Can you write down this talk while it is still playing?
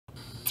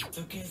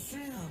You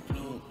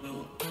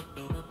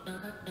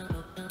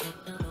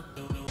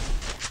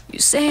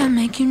say I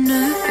make you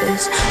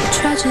nervous, a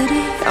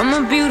tragedy,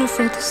 I'm a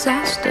beautiful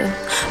disaster,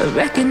 a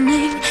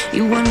reckoning.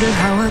 You wonder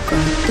how I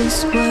got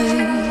this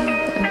way.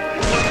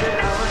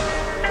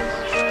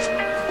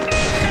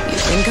 You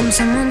think I'm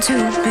someone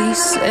to be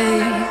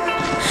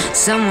saved,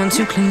 someone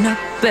to clean up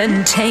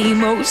and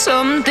tame. Oh,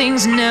 some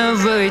things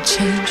never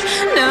change,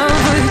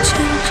 never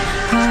change.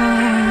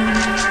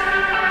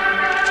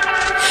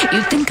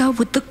 You think I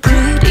would look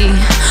pretty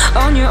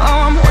on your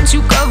arm once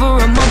you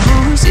cover up my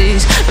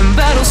bruises and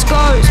battle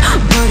scars,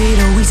 but it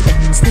always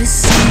ends the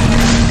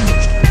same.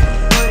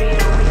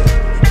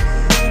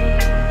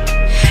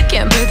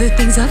 Can't bear the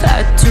things I've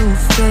had to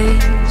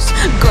face,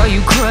 got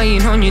you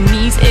crying on your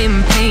knees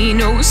in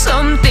pain. Oh,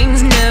 some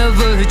things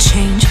never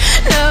change,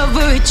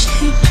 never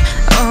change.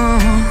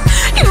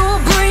 You'll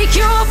break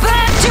your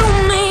back to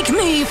make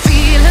me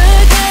feel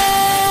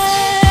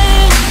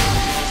again,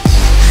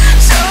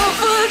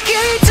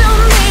 suffocate to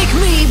make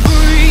me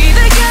breathe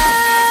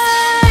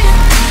again,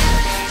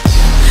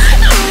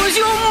 lose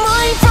your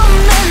mind from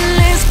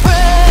endless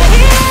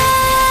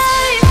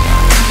pain.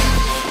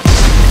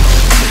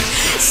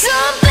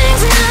 Some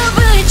things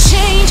never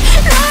change,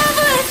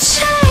 never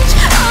change.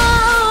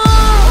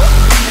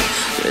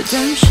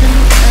 Redemption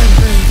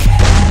ever came.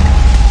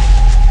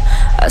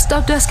 I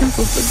stopped asking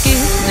for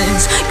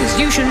forgiveness, cause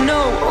you should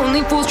know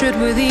only fools tread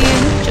where the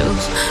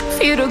angels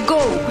fear to go,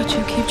 but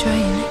you keep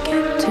trying to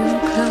get too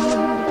close.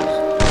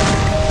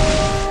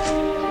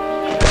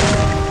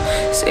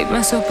 Save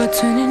myself by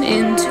turning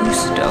into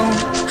stone,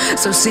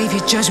 so save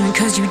your judgment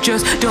cause you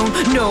just don't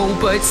know.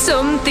 But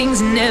some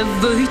things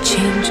never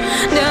change,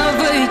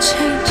 never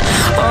change.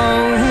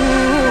 Oh,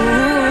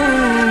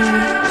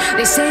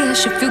 they say I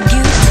should feel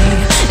guilty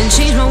and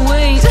change my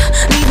ways,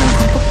 leaving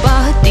crumpled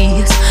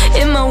bodies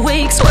in my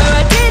wake. Swear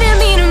I didn't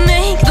mean to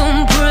make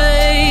them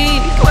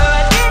break, swear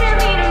I didn't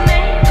mean to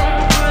make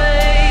them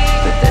break.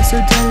 But they're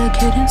so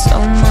delicate and so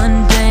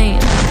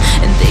mundane,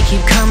 and they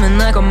keep coming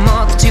like a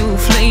moth to a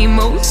flame.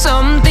 Oh,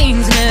 some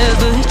things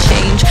never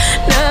change,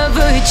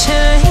 never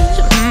change.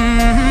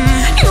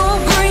 You'll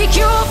break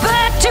your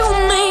back to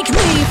make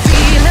me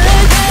feel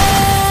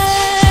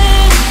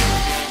again,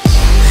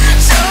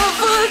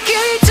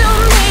 suffocate to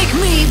make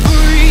me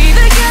breathe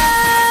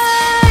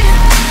again,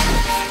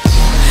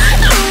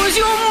 lose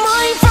your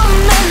mind from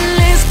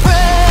endless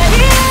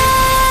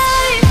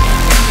pain.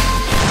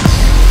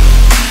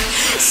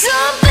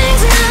 Some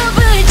things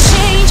never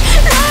change,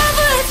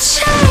 never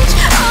change.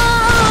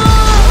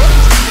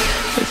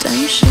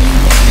 Redemption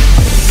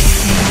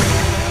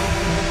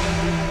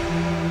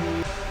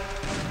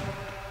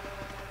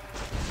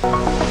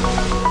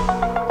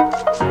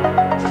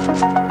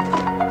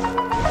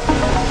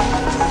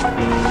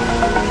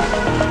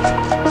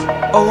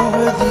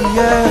over the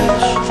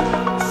edge,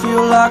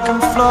 feel like I'm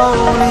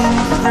floating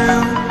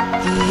through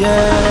the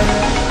air.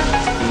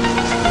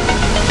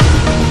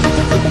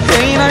 The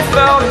pain I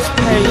felt is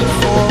paid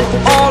for,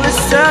 all is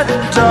said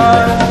and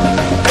done.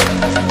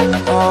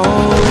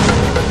 Oh,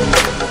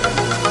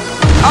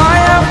 I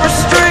am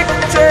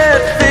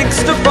restricted,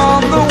 fixed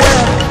upon the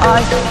web.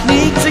 I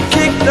need to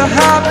kick the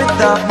habit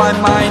that my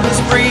mind is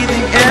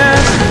breathing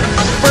in.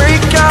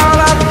 Break out,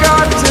 I've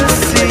got to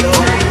see.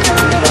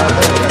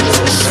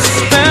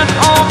 Spent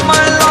all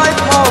my life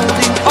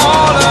holding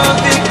all of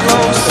it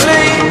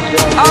closely.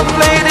 I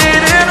played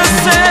it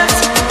innocent,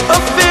 a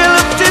feel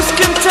of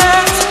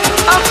discontent.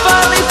 I'm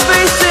finally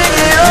facing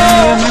it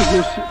all,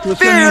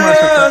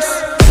 fearless.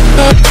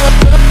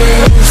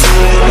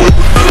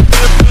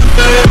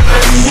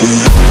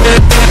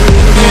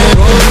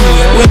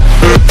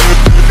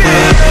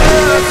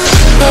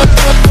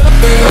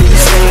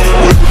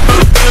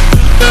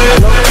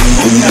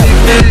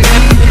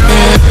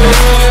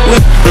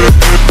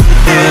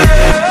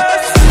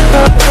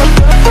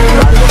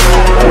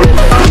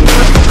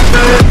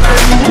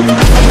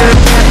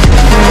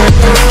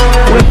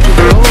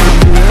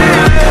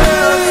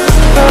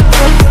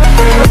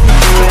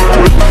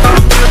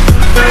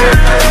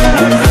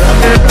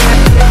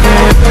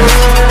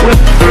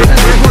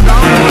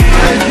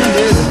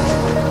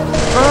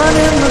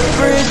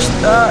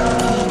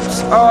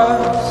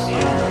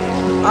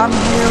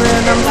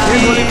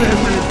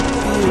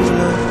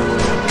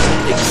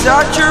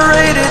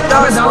 Exaggerated,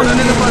 that's what the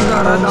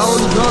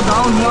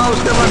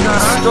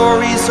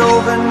story's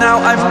over now,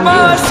 I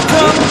must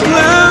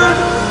conclude.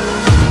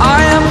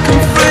 I am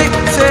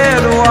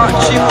conflicted,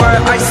 watching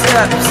where I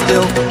step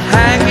still,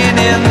 hanging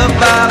in the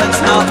balance.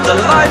 Not the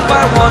life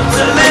I want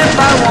to live,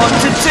 I want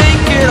to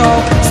take it all.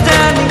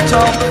 Standing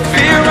tall,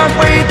 fear I've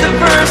weighed the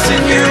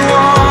person you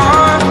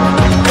are.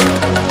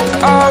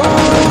 Oh,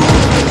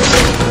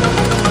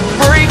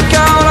 break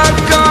out,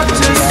 I've got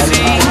to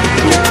see.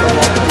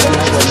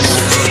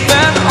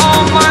 Spent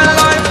all my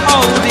life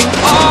holding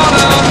all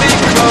of it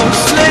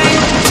closely.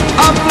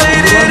 I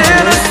played it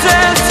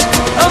innocent,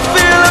 a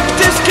feel of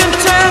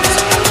discontent.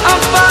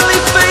 I'm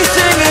finally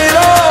facing it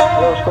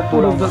all,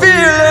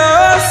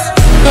 fearless.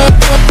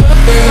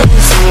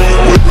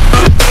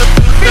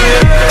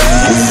 Fearless.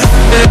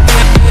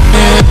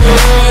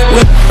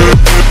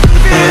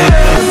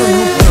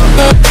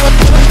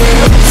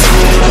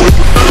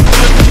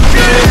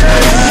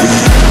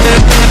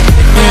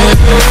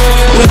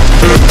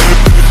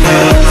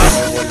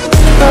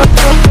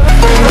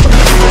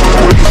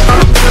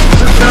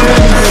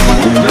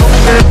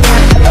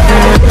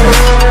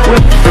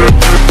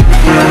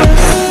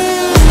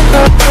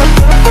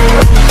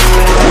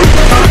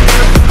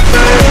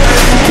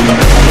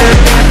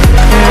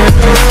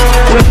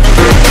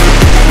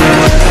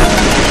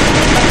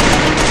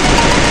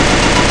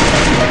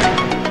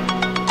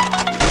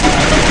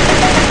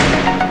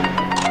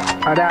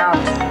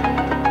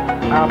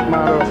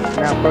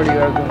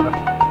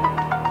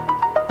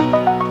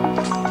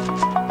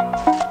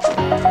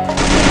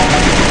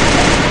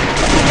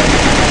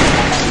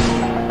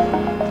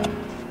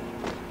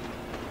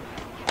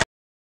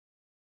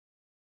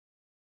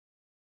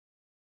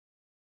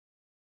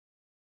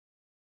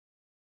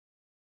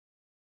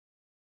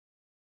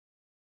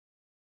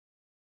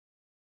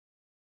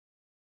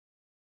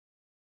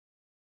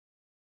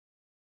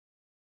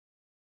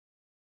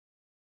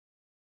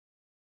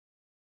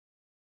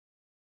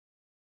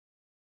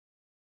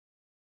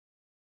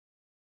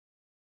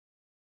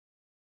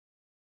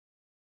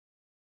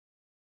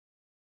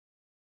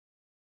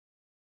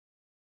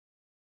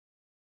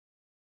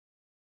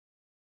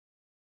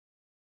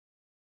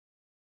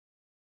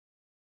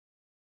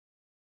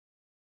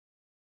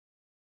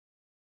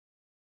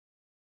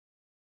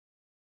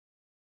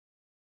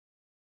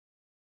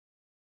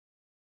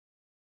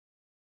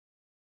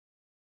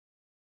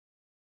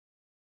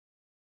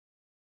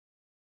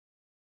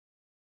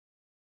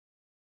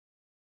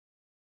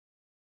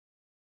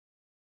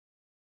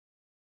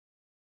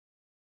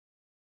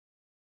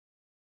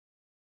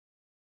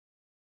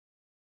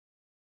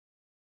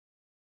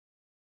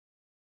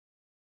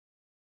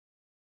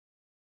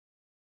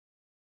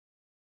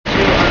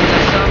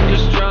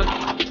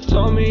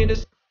 me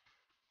to